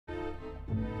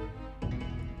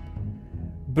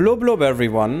Blub blub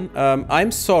everyone, I'm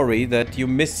sorry that you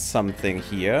missed something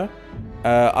here.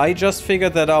 I just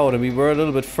figured that out and we were a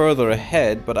little bit further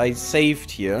ahead, but I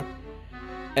saved here.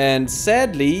 And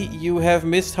sadly, you have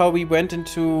missed how we went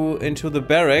into the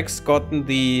barracks, gotten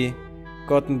the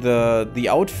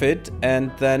outfit,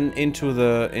 and then into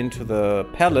the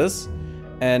palace,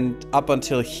 and up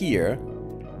until here,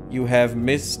 you have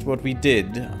missed what we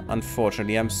did.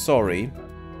 Unfortunately, I'm sorry.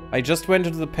 I just went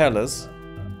into the palace.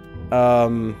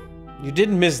 You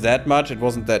didn't miss that much. It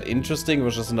wasn't that interesting. It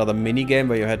was just another mini game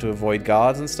where you had to avoid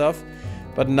guards and stuff.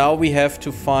 But now we have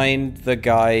to find the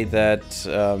guy that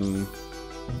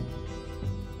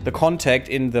the contact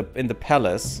in the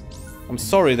palace. I'm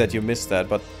sorry that you missed that,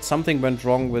 but something went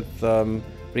wrong with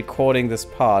recording this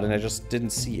part and I just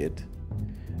didn't see it.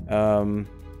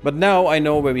 But now I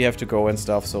know where we have to go and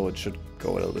stuff, so it should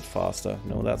go a little bit faster.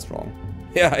 No, that's wrong.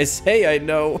 Yeah, I say I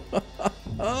know.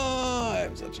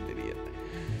 I'm such an idiot.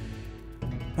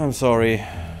 I'm sorry.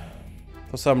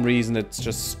 For some reason it's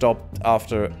just stopped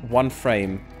after one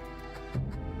frame.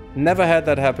 Never had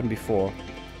that happen before.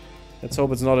 Let's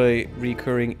hope it's not a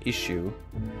recurring issue.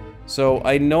 So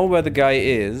I know where the guy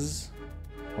is.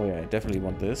 Oh yeah, I definitely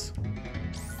want this.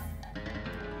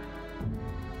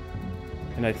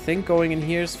 And I think going in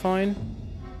here is fine.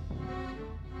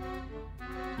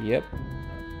 Yep.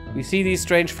 We see these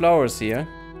strange flowers here.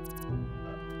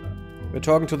 We're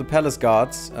talking to the palace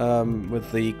guards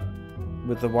with the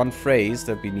one phrase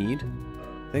that we need.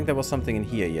 I think there was something in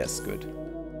here. Yes, good.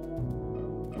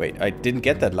 Wait, I didn't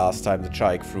get that last time, the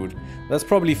Chaik fruit. That's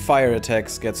probably fire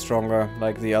attacks get stronger,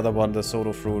 like the other one, the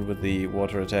Sodo fruit with the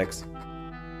water attacks.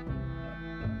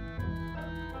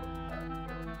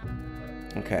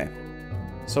 Okay.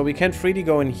 So we can't freely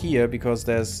go in here because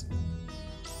there's...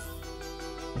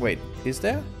 Wait, is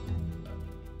there?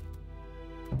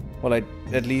 Well,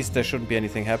 at least there shouldn't be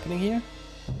anything happening here.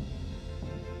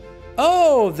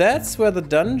 Oh, that's where the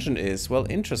dungeon is. Well,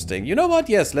 interesting. You know what?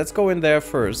 Yes, let's go in there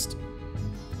first.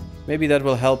 Maybe that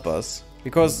will help us.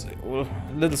 Because, well,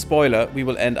 little spoiler, we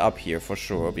will end up here for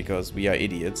sure, because we are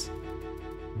idiots.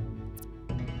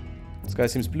 This guy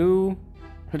seems blue.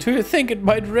 Do you think it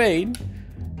might rain?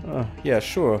 Oh, yeah,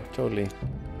 sure, totally.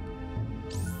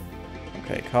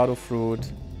 Okay, Cardo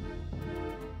fruit.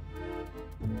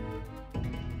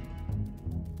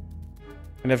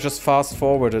 And I've just fast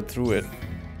forwarded through it.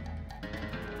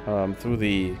 Until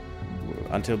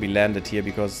we landed here,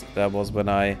 because that was when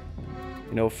I,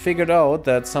 you know, figured out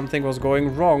that something was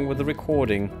going wrong with the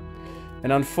recording.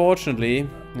 And unfortunately,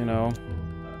 you know...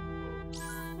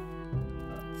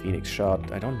 Phoenix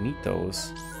shot, I don't need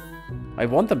those. I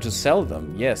want them to sell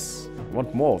them, yes. I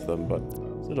want more of them, but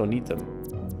I don't need them.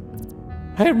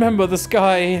 I remember this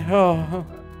guy. Oh,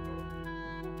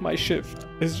 my shift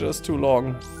is just too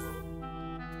long.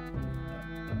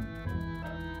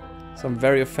 Some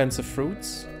very offensive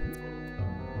fruits.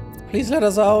 Please let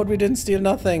us out, we didn't steal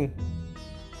nothing.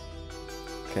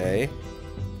 Okay.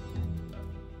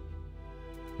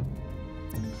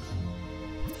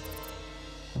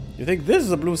 You think this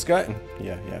is a blue sky?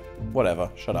 Yeah, whatever,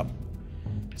 shut up.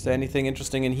 Is there anything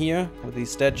interesting in here with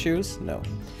these statues? No.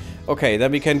 Okay,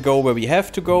 then we can go where we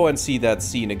have to go and see that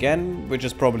scene again, which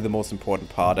is probably the most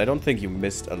important part. I don't think you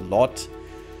missed a lot.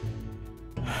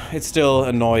 It's still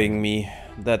annoying me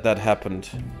that that happened.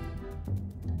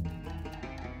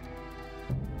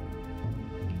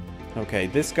 Okay,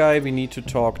 this guy we need to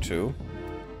talk to.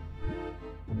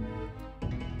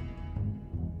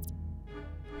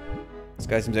 This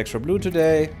guy seems extra blue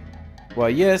today. Why,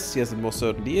 yes, it most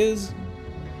certainly is.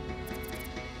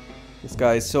 This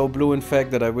guy is so blue, in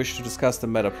fact, that I wish to discuss the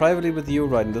matter privately with you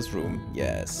right in this room.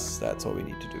 Yes, that's all we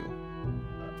need to do.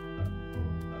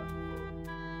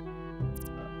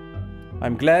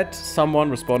 I'm glad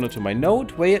someone responded to my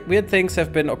note. Weird things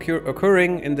have been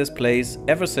occurring in this place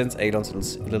ever since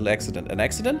Alon's little accident. An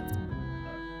accident?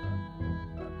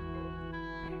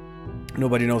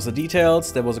 Nobody knows the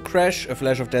details. There was a crash, a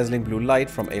flash of dazzling blue light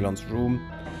from Alon's room.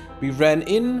 We ran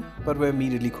in, but were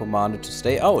immediately commanded to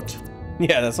stay out.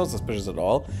 Yeah, that's not suspicious at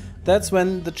all. That's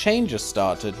when the changes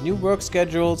started. New work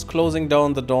schedules, closing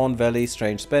down the Dawn Valley,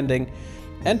 strange spending.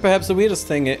 And perhaps the weirdest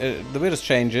thing, the weirdest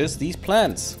change is these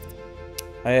plants.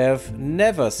 I have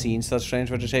never seen such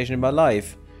strange vegetation in my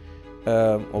life.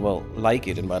 Or well, like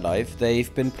it in my life.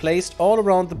 They've been placed all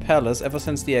around the palace ever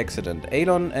since the accident.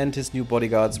 Alon and his new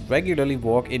bodyguards regularly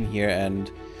walk in here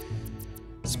and...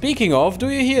 Speaking of,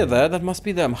 do you hear that? That must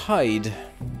be them. Hide.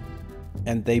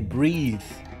 And they breathe.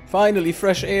 Finally,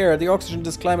 fresh air. The oxygen in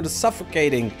this climate is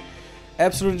suffocating.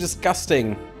 Absolutely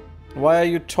disgusting. Why are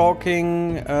you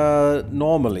talking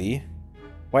normally?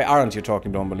 Why aren't you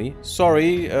talking normally?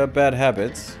 Sorry, bad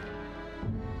habits.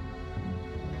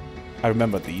 I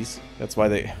remember these. That's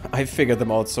why I figured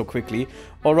them out so quickly.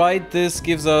 Alright, this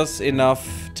gives us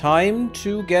enough time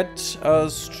to get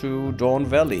us to Dawn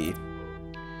Valley.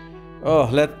 Oh,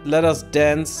 let us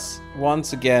dance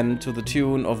once again to the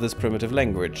tune of this primitive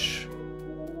language.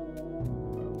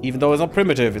 Even though it's not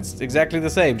primitive, it's exactly the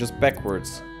same, just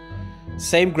backwards.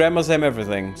 Same grammar, same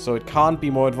everything, so it can't be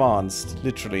more advanced,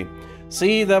 literally.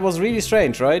 See, that was really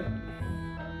strange, right?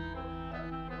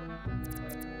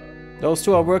 Those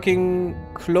two are working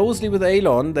closely with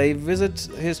Alon. They visit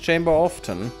his chamber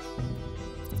often.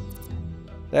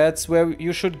 That's where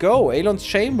you should go. Alon's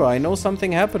chamber. I know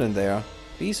something happened in there.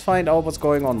 Please find out what's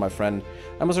going on, my friend.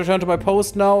 I must return to my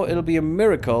post now. It'll be a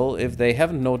miracle if they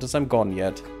haven't noticed I'm gone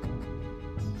yet.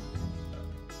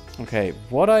 Okay,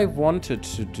 what I wanted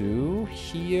to do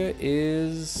here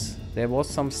is... There was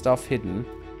some stuff hidden.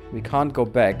 We can't go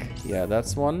back. Yeah,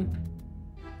 that's one.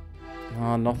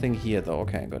 Nothing here though.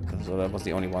 Okay, good. So that was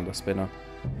the only one, the spinner.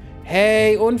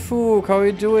 Hey, Unfug, how are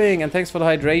you doing? And thanks for the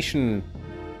hydration.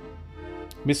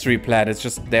 Mystery plant, it's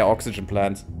just their oxygen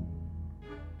plants.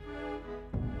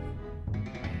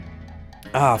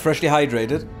 Ah, freshly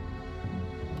hydrated.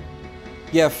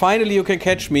 Yeah, finally you can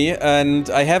catch me, and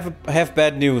I have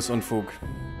bad news, Unfug.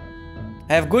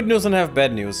 I have good news and I have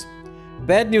bad news.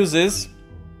 Bad news is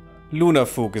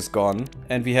Lunafug is gone,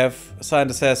 and we have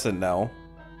Silent Assassin now.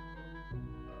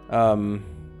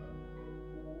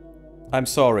 I'm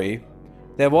sorry.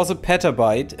 There was a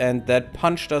petabyte, and that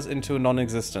punched us into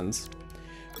non-existence.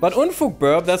 But Unfug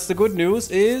Burp, that's the good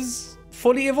news, is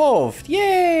fully evolved.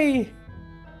 Yay!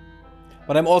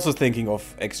 But I'm also thinking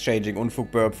of exchanging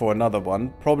Unfug Burp for another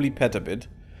one, probably Petabit.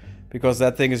 Because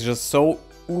that thing is just so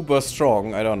uber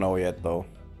strong. I don't know yet, though.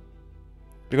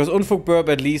 Because Unfug Burp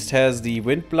at least has the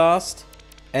Wind Blast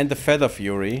and the Feather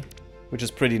Fury, which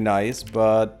is pretty nice,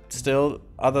 but still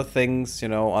other things, you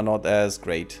know, are not as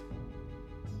great.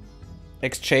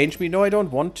 Exchange me? No, I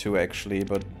don't want to, actually,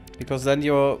 but because then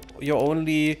your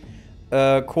only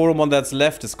Coromon that's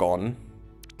left is gone.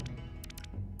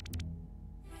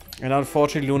 And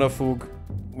unfortunately Lunafug,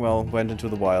 well, went into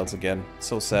the wilds again.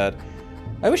 So sad.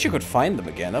 I wish you could find them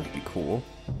again, that would be cool.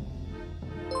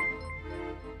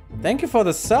 Thank you for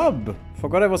the sub!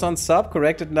 Forgot I was on sub,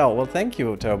 corrected now. Well, thank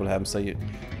you, Terrible Hamster. You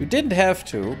didn't have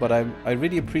to, but I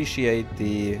really appreciate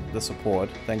the support.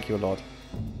 Thank you a lot.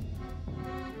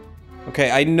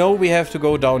 Okay, I know we have to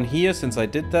go down here since I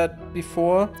did that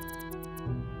before.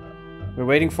 We're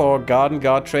waiting for our Garden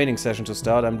Guard training session to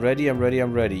start. I'm ready, I'm ready,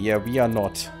 I'm ready. Yeah, we are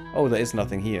not. Oh, there is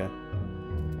nothing here.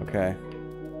 Okay.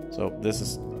 So, this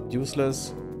is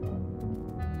useless.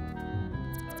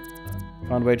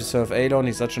 Can't wait to serve Alon.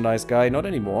 He's such a nice guy. Not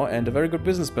anymore. And a very good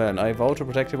businessman. I vow to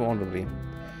protect him honorably.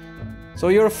 So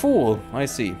you're a fool. I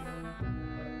see.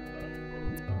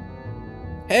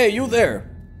 Hey, you there!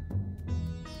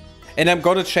 And I'm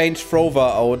gonna change Frover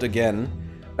out again.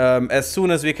 As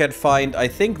soon as we can find, I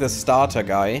think, the starter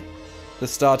guy. The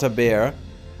starter bear.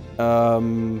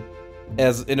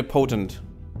 As a potent.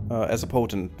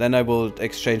 Then I will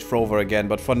exchange Frover again.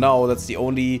 But for now, that's the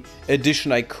only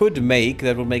addition I could make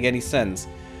that would make any sense.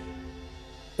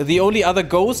 The only other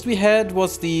ghost we had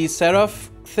was the Seraph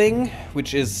thing,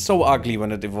 which is so ugly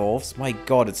when it evolves. My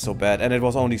god, it's so bad. And it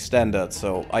was only standard,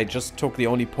 so I just took the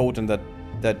only potent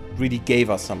that really gave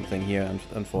us something here,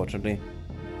 unfortunately.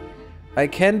 I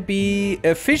can be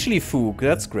a Fishly Fug,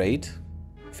 that's great.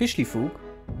 Fishly Fug.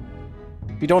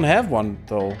 We don't have one,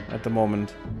 though, at the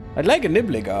moment. I'd like a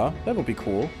Nibligar. That would be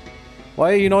cool.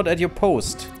 Why are you not at your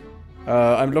post?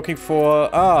 I'm looking for...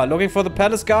 looking for the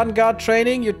Palace Garden Guard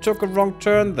training? You took a wrong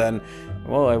turn then.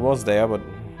 Well, I was there, but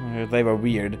they were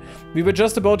weird. We were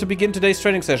just about to begin today's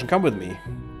training session. Come with me.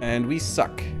 And we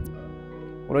suck.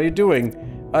 What are you doing?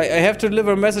 I have to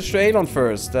deliver a message to Alon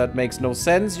first. That makes no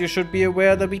sense. You should be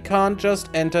aware that we can't just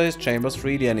enter his chambers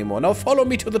freely anymore. Now follow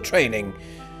me to the training.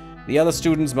 The other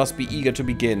students must be eager to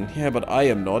begin. Yeah, but I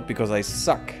am not, because I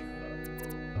suck.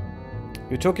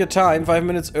 You took your time 5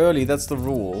 minutes early, that's the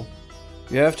rule.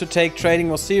 You have to take training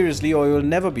more seriously or you'll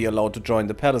never be allowed to join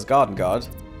the Palace Garden Guard.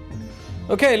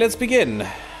 Okay, let's begin.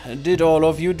 Did all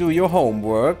of you do your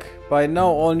homework? By now,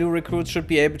 all new recruits should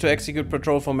be able to execute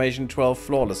Patrol Formation 12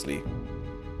 flawlessly.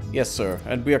 Yes, sir,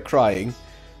 and we are crying.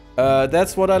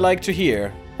 That's what I like to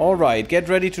hear. Alright, get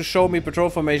ready to show me Patrol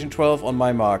Formation 12 on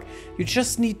my mark. You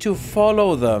just need to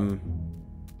follow them.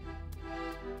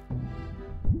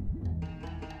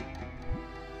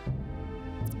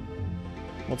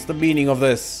 What's the meaning of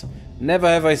this? Never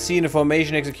have I seen a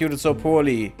formation executed so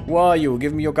poorly. Who are you?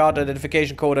 Give me your guard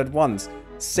identification code at once.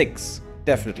 6.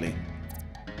 Definitely.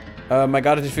 My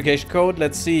guard identification code.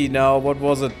 Let's see now. What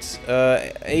was it?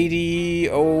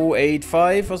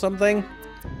 80085 or something?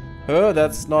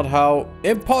 That's not how.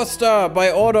 Imposter!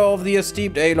 By order of the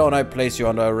esteemed Alon, I place you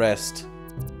under arrest.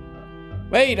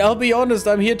 Wait, I'll be honest.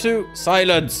 I'm here to...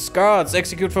 Silence! Guards,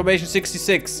 execute formation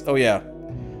 66. Oh, yeah.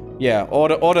 Yeah,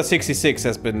 order 66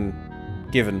 has been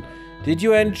given. Did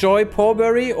you enjoy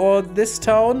Porbury or this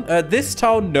town? This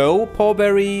town, no.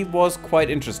 Porbury was quite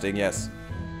interesting, yes.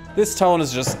 This town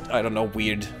is just, I don't know,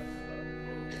 weird.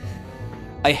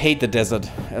 I hate the desert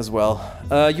as well.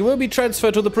 You will be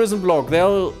transferred to the prison block.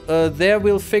 There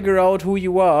we'll figure out who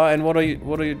you are and what are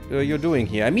you doing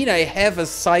here. I mean, I have a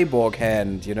cyborg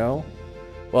hand, you know?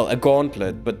 Well, a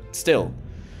gauntlet, but still.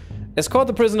 Escort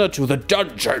the prisoner to the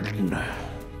dungeon.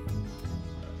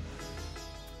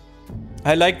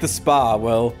 I like the spa.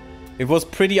 Well, it was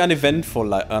pretty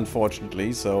uneventful,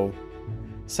 unfortunately, so...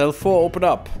 Cell 4, open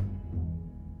up.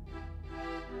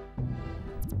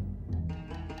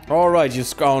 Alright, you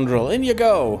scoundrel. In you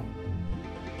go.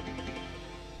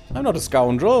 I'm not a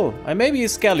scoundrel. I may be a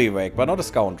scallywag, but not a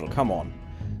scoundrel. Come on.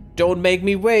 Don't make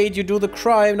me wait. You do the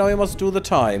crime, now you must do the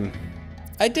time.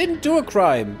 I didn't do a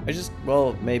crime. I just...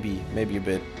 Well, maybe a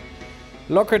bit.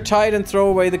 Lock her tight and throw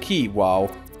away the key. Wow.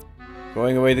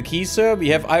 Throwing away the key, sir? We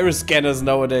have iris scanners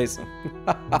nowadays.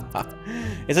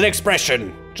 It's an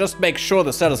expression. Just make sure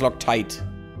the cell is locked tight.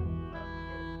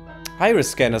 Iris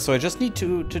scanner, so I just need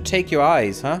to take your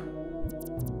eyes, huh?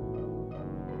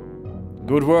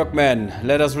 Good work, men.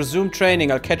 Let us resume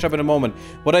training. I'll catch up in a moment.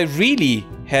 What I really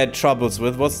had troubles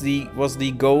with was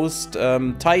the ghost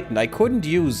Titan. I couldn't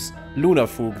use Lunar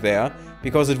Fug there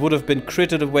because it would have been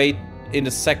critted away in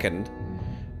a second.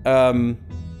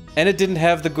 And it didn't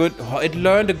have the good... It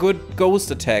learned a good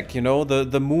ghost attack, you know?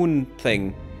 The moon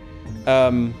thing.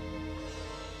 And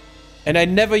I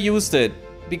never used it.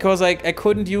 Because I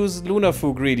couldn't use Lunar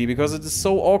Fug really, because it is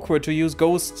so awkward to use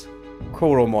Ghost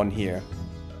Coromon here.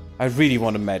 I really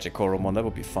want a Magic Coromon, that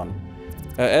would be fun.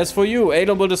 As for you,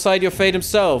 Alon will decide your fate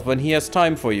himself when he has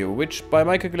time for you, which by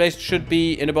my calculation should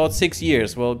be in about 6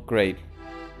 years. Well, great.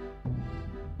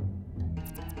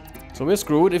 So we're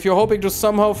screwed. If you're hoping to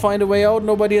somehow find a way out,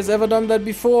 nobody has ever done that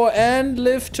before, and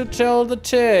live to tell the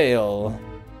tale.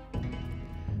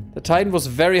 The Titan was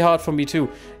very hard for me too.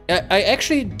 I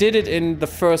actually did it in the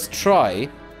first try.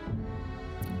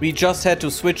 We just had to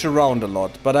switch around a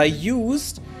lot. But I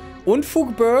used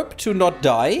Unfug Burp to not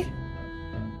die.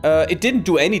 It didn't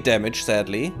do any damage,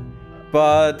 sadly.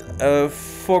 But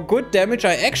for good damage,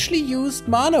 I actually used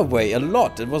Mana Way a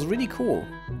lot. It was really cool.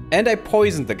 And I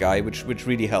poisoned the guy, which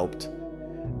really helped.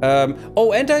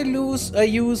 Oh, and I used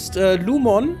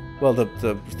Lumon. Well,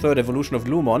 the third evolution of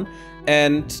Lumon.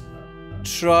 And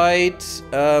tried...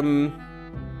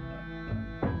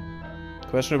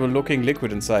 questionable looking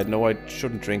liquid inside. No, I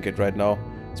shouldn't drink it right now.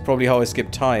 It's probably how I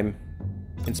skip time.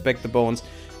 Inspect the bones.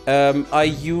 I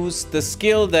used the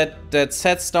skill that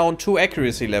sets down 2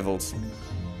 accuracy levels.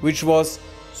 Which was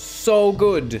so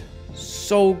good.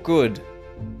 So good.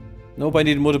 Nope, I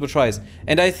needed multiple tries.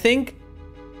 And I think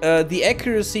the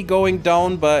accuracy going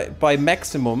down by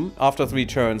maximum after 3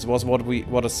 turns was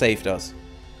what has saved us.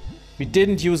 We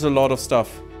didn't use a lot of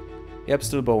stuff. Yep,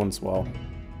 still bones. Wow.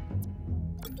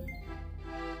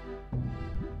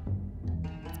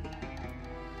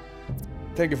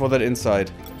 Thank you for that insight.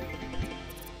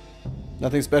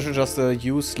 Nothing special, just a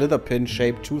used slither pin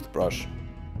shaped toothbrush.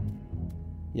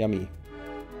 Yummy.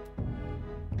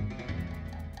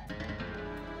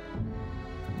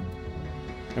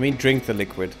 I mean, drink the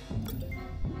liquid.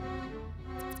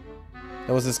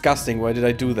 That was disgusting. Why did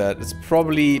I do that? It's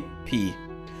probably pee.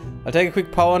 I'll take a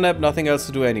quick power nap. Nothing else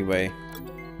to do anyway.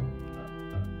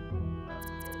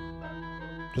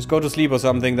 Just go to sleep or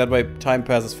something. That way time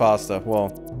passes faster. Well,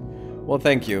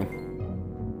 thank you.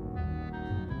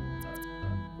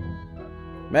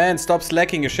 Man, stop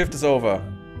slacking. Your shift is over.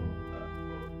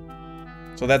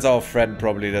 So that's our friend,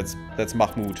 probably. That's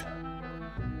Mahmoud.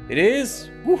 It is?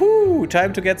 Woohoo!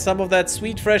 Time to get some of that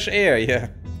sweet fresh air, yeah.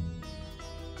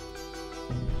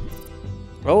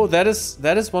 Oh, that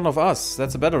is one of us.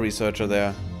 That's a battle researcher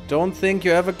there. Don't think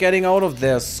you're ever getting out of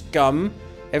there, scum.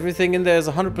 Everything in there is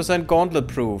 100% gauntlet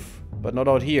proof. But not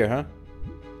out here, huh?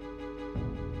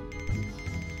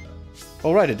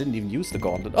 Oh, right, I didn't even use the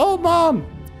gauntlet. Oh, Mom!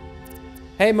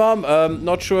 Hey, Mom,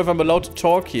 not sure if I'm allowed to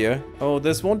talk here. Oh,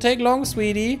 this won't take long,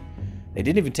 sweetie. They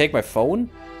didn't even take my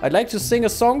phone? I'd like to sing a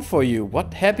song for you.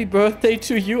 What? Happy birthday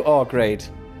to you? Oh,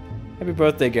 great. Happy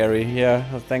birthday, Gary. Yeah,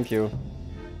 thank you.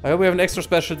 I hope we have an extra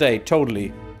special day.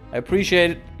 Totally. I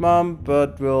appreciate it, Mom,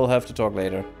 but we'll have to talk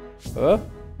later. Huh?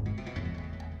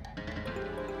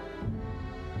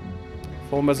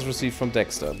 Phone message received from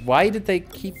Dexter. Why did they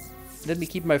let me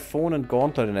keep my phone and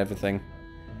gauntlet and everything?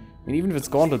 I mean, even if it's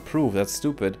gauntlet proof, that's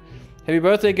stupid. Happy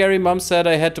birthday, Gary. Mom said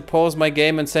I had to pause my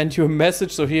game and send you a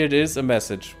message, so here it is, a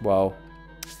message. Wow.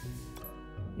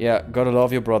 Yeah, gotta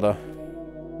love your brother.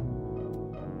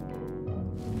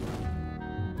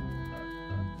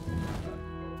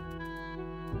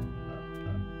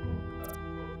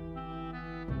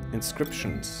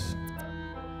 Inscriptions.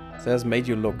 It says made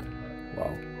you look.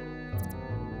 Wow.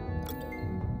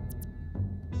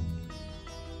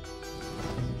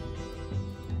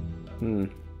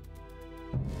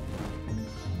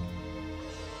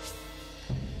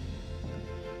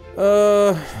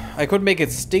 I could make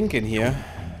it stink in here.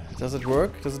 Does it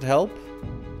work? Does it help?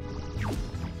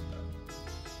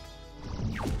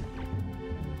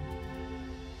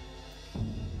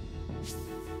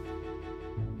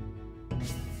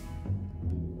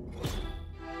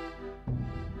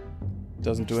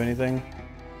 Doesn't do anything.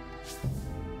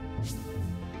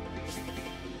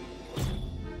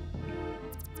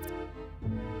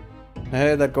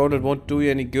 Hey, that gauntlet won't do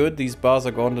you any good. These bars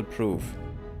are gauntlet proof.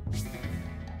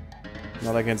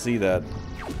 Now I can see that.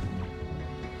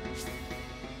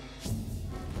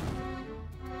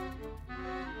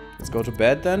 Let's go to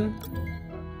bed then.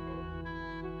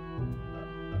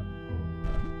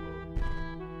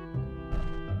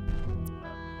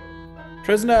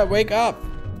 Prisoner, wake up!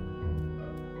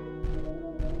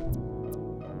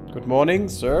 Good morning,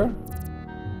 sir.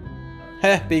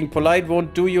 Heh, being polite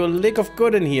won't do you a lick of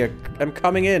good in here. I'm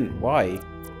coming in. Why?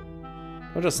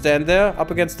 I'll just stand there, up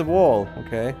against the wall.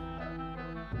 Okay.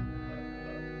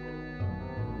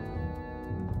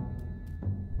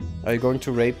 Are you going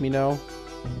to rape me now?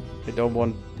 I don't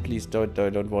want... Please don't.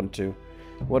 I don't want to.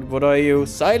 What are you?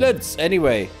 Silence!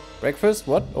 Anyway. Breakfast?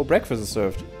 What? Oh, breakfast is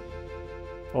served.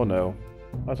 Oh no.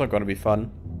 That's not gonna be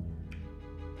fun.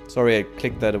 Sorry, I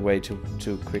clicked that away too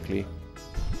quickly.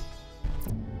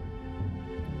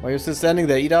 Why are you still standing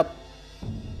there? Eat up!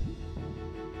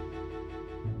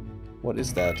 What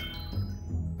is that?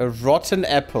 A rotten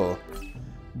apple.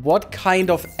 What kind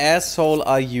of asshole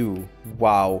are you?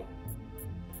 Wow.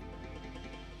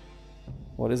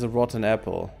 What is a rotten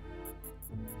apple?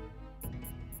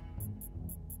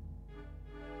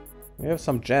 We have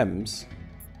some gems.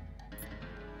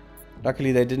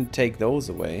 Luckily they didn't take those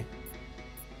away.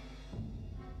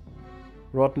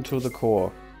 Rotten to the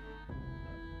core.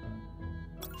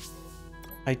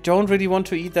 I don't really want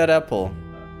to eat that apple.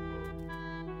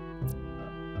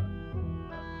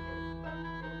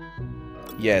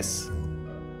 Yes.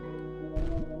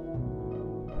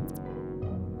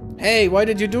 Hey, why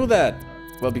did you do that?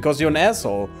 Well, because you're an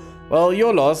asshole. Well,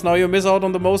 you're lost. Now you miss out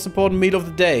on the most important meal of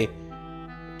the day.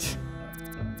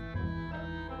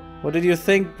 What did you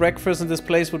think breakfast in this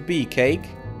place would be? Cake?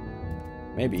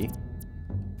 Maybe.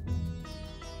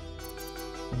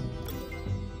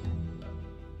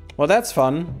 Well, that's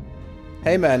fun.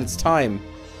 Hey man, it's time.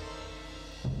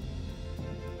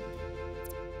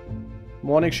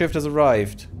 Morning shift has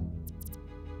arrived.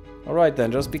 Alright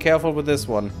then, just be careful with this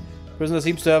one. Prisoner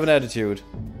seems to have an attitude.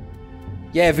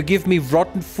 Yeah, forgive me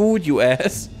rotten food, you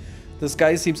ass. The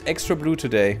sky seems extra blue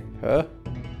today. Huh?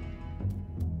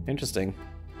 Interesting.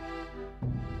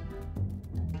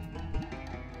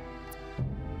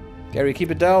 Gary,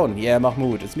 keep it down. Yeah,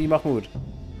 Mahmoud. It's me, Mahmoud.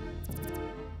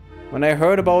 When I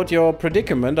heard about your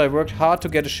predicament, I worked hard to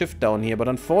get a shift down here, but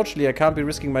unfortunately I can't be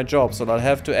risking my job, so I'll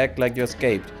have to act like you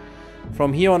escaped.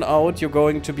 From here on out, you're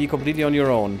going to be completely on your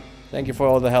own. Thank you for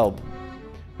all the help.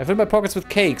 I filled my pockets with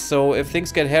cakes, so if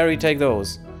things get hairy, take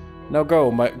those. Now go,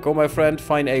 my friend,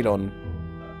 find Alon.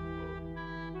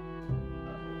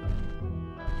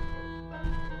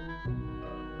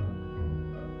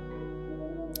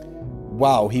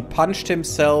 Wow, he punched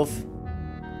himself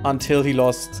until he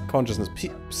lost consciousness.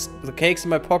 The cakes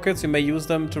in my pockets, you may use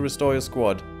them to restore your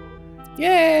squad.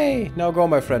 Yay! Now go,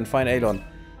 my friend, find Alon.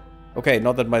 Okay,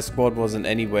 not that my squad was in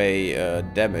any way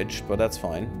damaged, but that's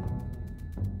fine.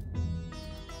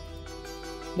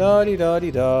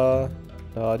 La-di-da-di-da.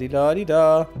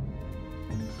 La-di-da-di-da.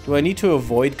 Do I need to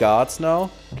avoid guards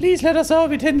now? Please let us out,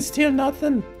 we didn't steal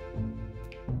nothing.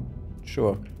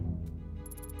 Sure.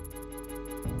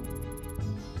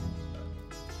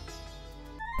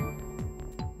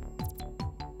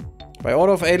 By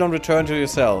order of Alon, return to your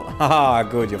cell. Haha,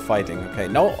 good, you're fighting. Okay,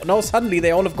 now suddenly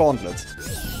they all have gauntlets.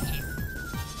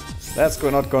 That's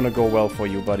not gonna go well for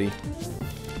you, buddy.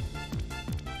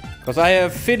 Because I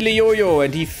have Fiddly Yo-Yo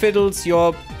and he fiddles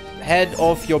your head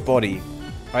off your body.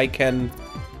 I can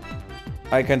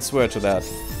swear to that.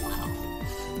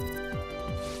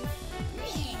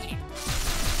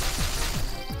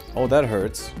 Oh, that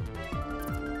hurts.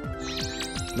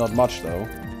 not much though.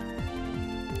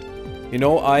 You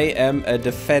know, I am a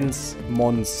defense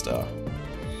monster.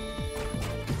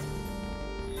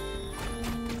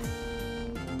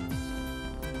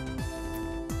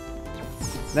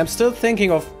 And I'm still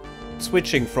thinking of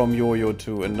switching from Yo-Yo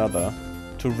to another.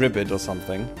 To Ribbit or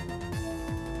something.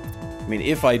 I mean,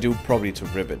 if I do, probably to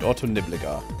Ribbit or to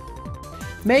Nibbligar.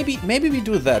 Maybe we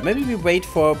do that. Maybe we wait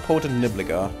for Potent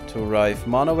Nibbligar to arrive.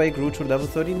 Mana Wave grew to level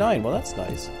 39. Well, that's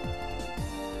nice.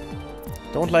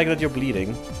 Don't like that you're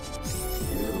bleeding.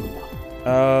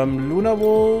 Luna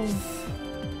Wolf.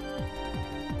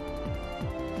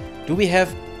 Do we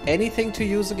have anything to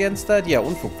use against that? Yeah,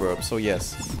 Unfug Burp, so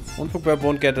yes. Unfug Burp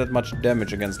won't get that much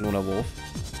damage against Luna Wolf.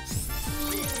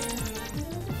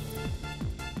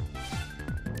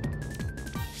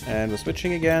 And we're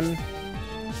switching again.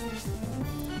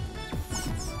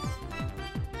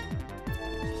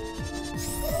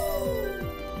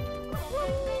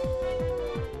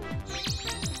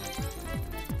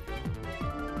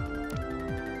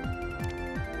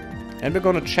 And we're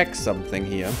gonna check something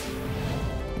here.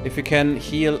 If we can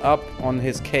heal up on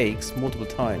his cakes multiple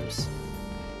times.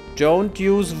 Don't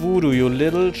use voodoo, you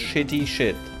little shitty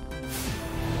shit.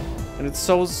 And it's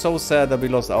so sad that we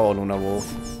lost our Luna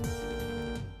Wolf.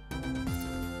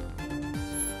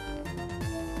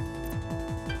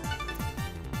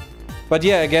 But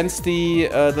yeah, against the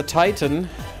Titan,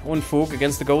 Unfug,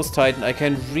 against the Ghost Titan, I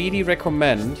can really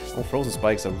recommend... Oh, Frozen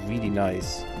Spikes are really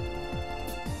nice.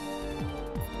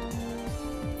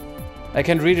 I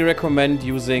can really recommend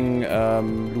using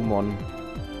Lumon.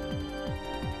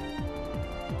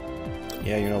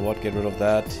 Yeah, you know what? Get rid of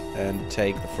that and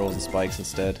take the Frozen Spikes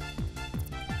instead.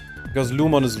 Because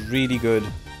Lumon is really good.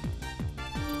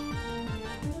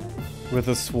 With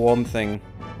the Swarm thing.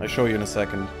 I'll show you in a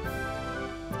second.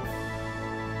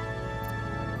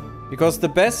 Because the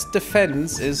best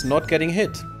defense is not getting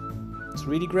hit. It's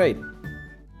really great.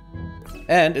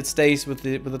 And it stays with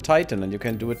the Titan, and you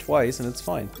can do it twice and it's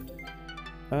fine.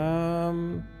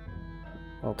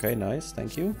 Okay, nice,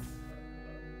 thank you.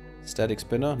 Static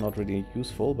Spinner, not really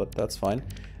useful, but that's fine.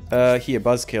 Here,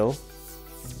 Buzzkill.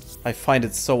 I find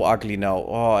it so ugly now.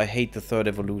 Oh, I hate the third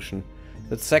evolution.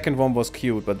 The second one was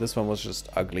cute, but this one was just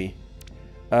ugly.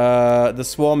 The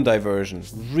Swarm Diversion.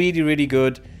 Really, really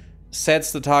good.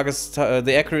 Sets the target's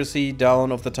the accuracy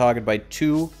down of the target by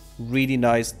 2. Really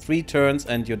nice. 3 turns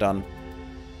and you're done.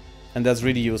 And that's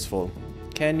really useful.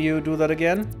 Can you do that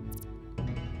again?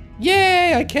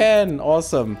 Yay, I can!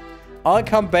 Awesome. I'll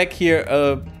come back here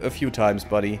a few times,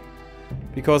 buddy.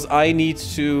 Because I need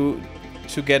to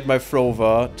get my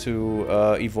Frova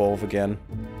to evolve again.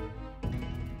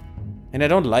 And I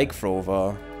don't like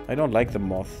Frova. I don't like the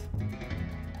moth.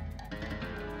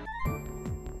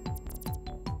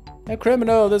 Hey,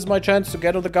 criminal, this is my chance to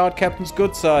get on the guard captain's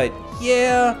good side.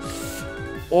 Yeah!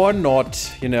 Or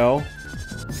not, you know.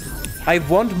 I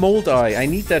want Mold Eye. I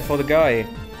need that for the guy.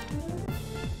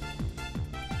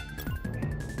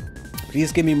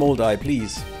 Please give me Mold Eye,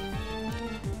 please.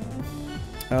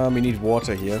 We need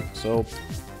water here, so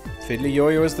Fiddly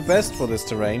Yo-Yo is the best for this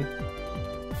terrain.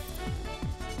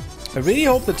 I really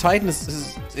hope the Titan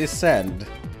is sand,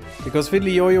 because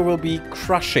Fiddly Yo-Yo will be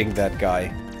crushing that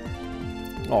guy.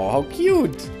 Oh, how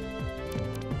cute!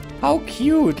 How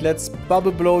cute! Let's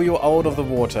bubble blow you out of the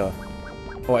water.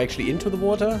 Or actually into the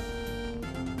water?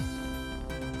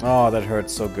 Oh, that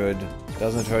hurts so good.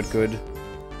 Doesn't it hurt good?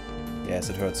 Yes,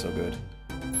 it hurts so good.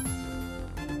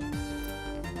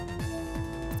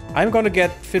 I'm gonna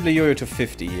get Fiddly Yo-Yo to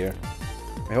 50 here.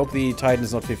 I hope the Titan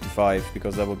is not 55,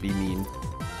 because that would be mean.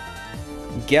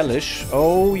 Gellish.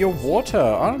 Oh, you're water,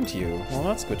 aren't you? Well,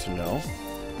 that's good to know.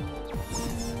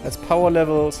 That's power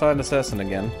level Silent Assassin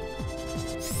again.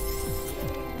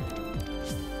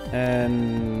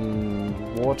 And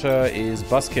water is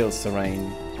Buzzkill's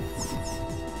terrain.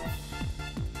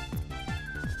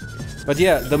 But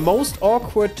yeah, the most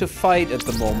awkward to fight at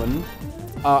the moment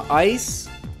are Ice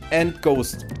and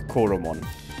Ghost Coromon.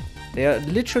 They are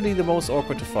literally the most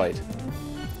awkward to fight.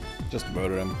 Just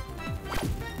murder him.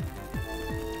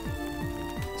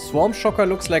 Swarm Shocker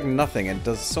looks like nothing and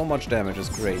does so much damage, it's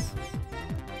great.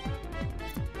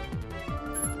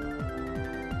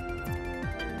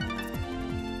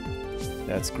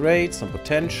 That's great, some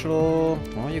potential.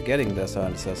 Oh, you're getting there,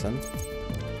 Silent Assassin.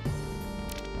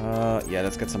 Yeah,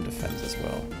 let's get some defense as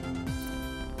well.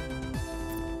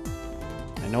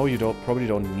 I know you probably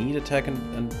don't need attack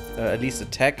and at least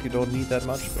attack you don't need that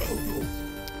much.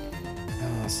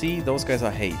 But, see, those guys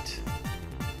are hate.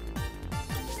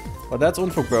 But that's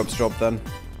Unfug Burp's job then.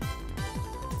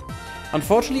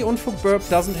 Unfortunately, Unfug Burp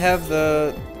doesn't have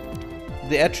the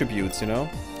attributes, you know.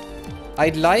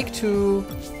 I'd like to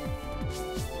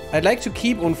I'd like to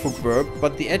keep Unfugburg,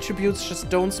 but the attributes just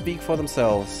don't speak for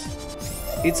themselves.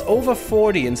 It's over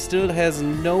 40 and still has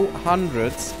no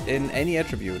hundreds in any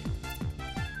attribute.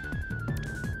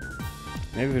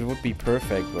 Maybe it would be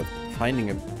perfect, but finding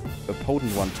a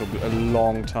potent one took a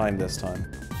long time this time.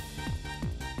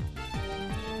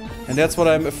 And that's what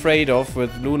I'm afraid of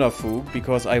with Lunafug,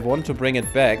 because I want to bring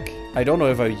it back. I don't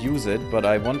know if I use it, but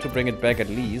I want to bring it back at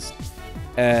least.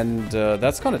 And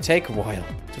that's gonna take a while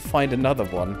to find another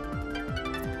one.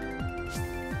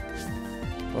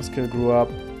 Buskill grew up.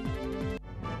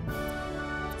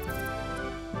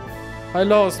 I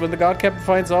lost. When the guard captain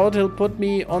finds out, he'll put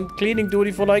me on cleaning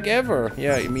duty for like ever.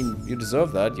 Yeah, I mean, you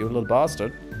deserve that, you little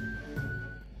bastard.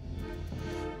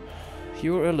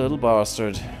 You're a little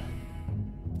bastard.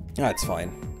 That's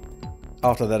fine.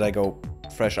 After that I go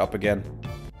fresh up again.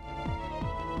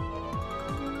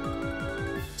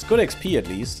 It's good XP at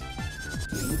least.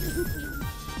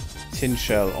 Tin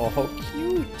shell. Oh, how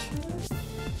cute.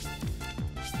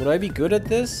 Would I be good at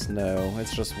this? No,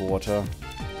 it's just water.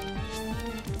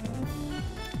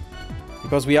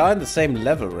 Because we are in the same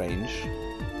level range.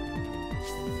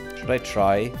 Should I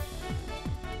try?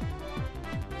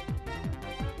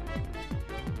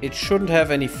 It shouldn't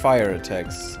have any fire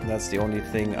attacks. That's the only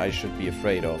thing I should be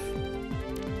afraid of.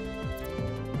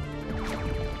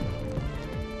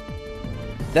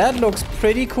 That looks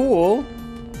pretty cool.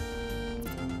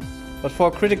 But for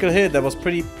a critical hit, that was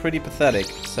pretty pathetic,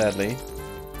 sadly.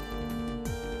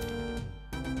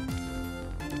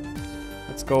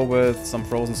 Let's go with some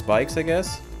frozen spikes, I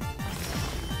guess.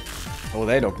 Oh,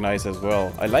 they look nice as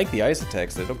well. I like the ice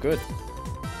attacks, they look good.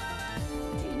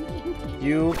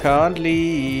 You can't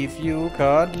leave, you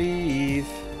can't leave.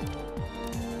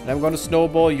 And I'm gonna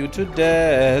snowball you to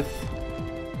death.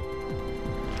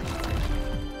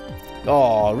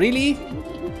 Oh, really?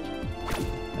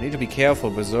 I need to be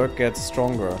careful, Berserk gets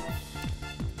stronger.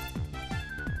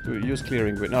 Use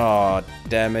clearing grid. Oh,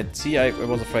 damn it. See, I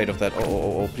was afraid of that.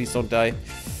 Oh, please don't die.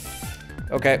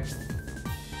 Okay.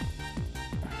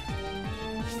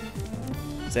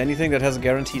 Is there anything that has a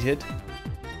guaranteed hit?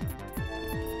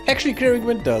 Actually, Clearing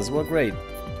Wind does. Well, great.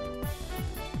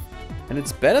 And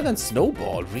it's better than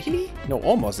Snowball. Really? No,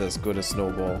 almost as good as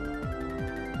Snowball.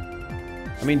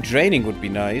 I mean, Draining would be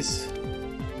nice.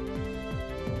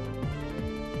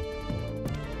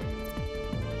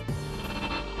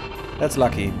 That's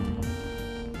lucky.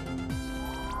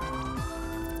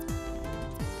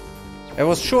 I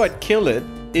was sure I'd kill it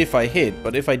if I hit,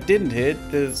 but if I didn't hit,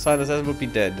 the Silent Assassin would be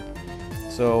dead.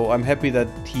 So I'm happy that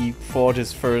he fought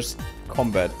his first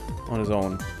combat on his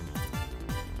own.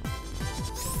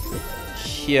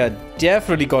 Yeah,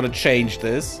 definitely gonna change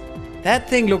this. That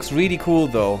thing looks really cool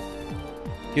though.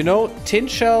 You know, Tin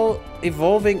Shell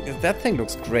evolving, that thing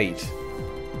looks great.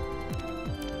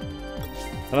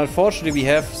 And unfortunately we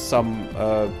have some,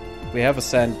 we have a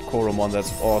Sand Coromon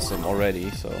that's awesome already,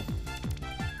 so.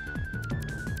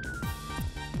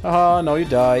 Haha, now you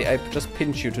die. I just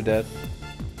pinch you to death.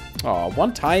 Aw,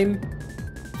 one time.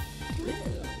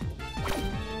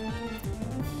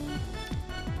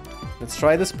 Let's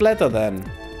try the splatter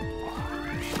then.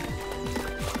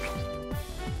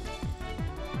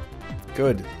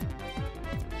 Good.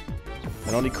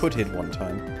 I only could hit one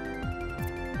time.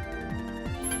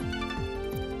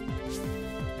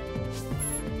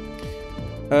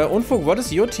 Unfug, what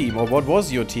is your team? Or what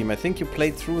was your team? I think you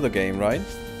played through the game, right?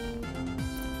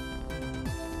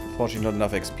 Unfortunately, not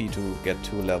enough XP to get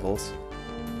 2 levels.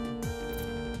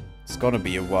 It's gonna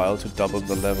be a while to double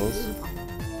the levels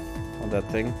on that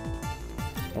thing.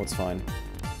 Oh, it's fine.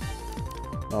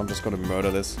 Now I'm just gonna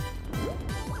murder this.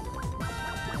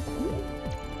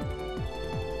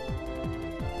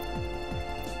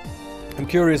 I'm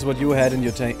curious what you had in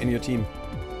your team.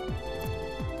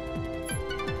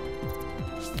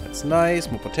 That's nice,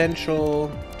 more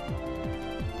potential.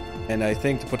 And I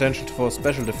think the potential for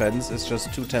special defense is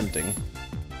just too tempting.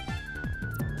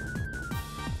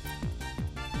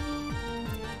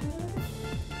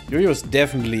 Yo-Yo is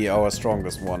definitely our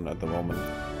strongest one at the moment.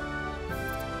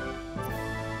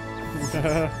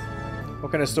 How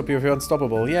can I stop you if you're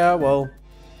unstoppable? Yeah, well...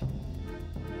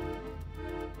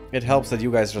 It helps that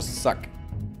you guys just suck.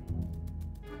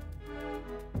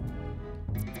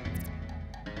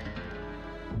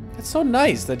 It's so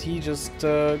nice that he just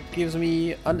gives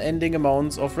me unending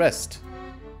amounts of rest.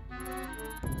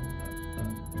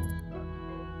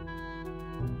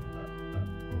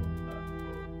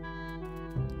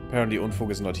 Apparently Unfug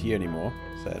is not here anymore,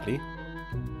 sadly.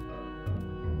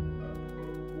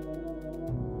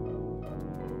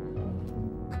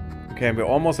 Okay, we're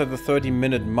almost at the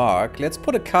 30-minute mark. Let's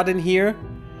put a cut in here.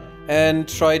 and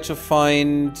try to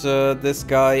find this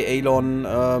guy,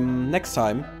 Alon, next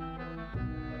time.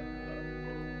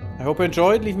 I hope you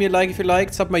enjoyed. Leave me a like if you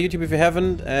liked, sub my YouTube if you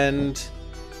haven't, and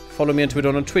follow me on Twitter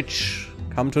and on Twitch.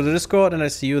 Come to the Discord and I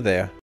see you there.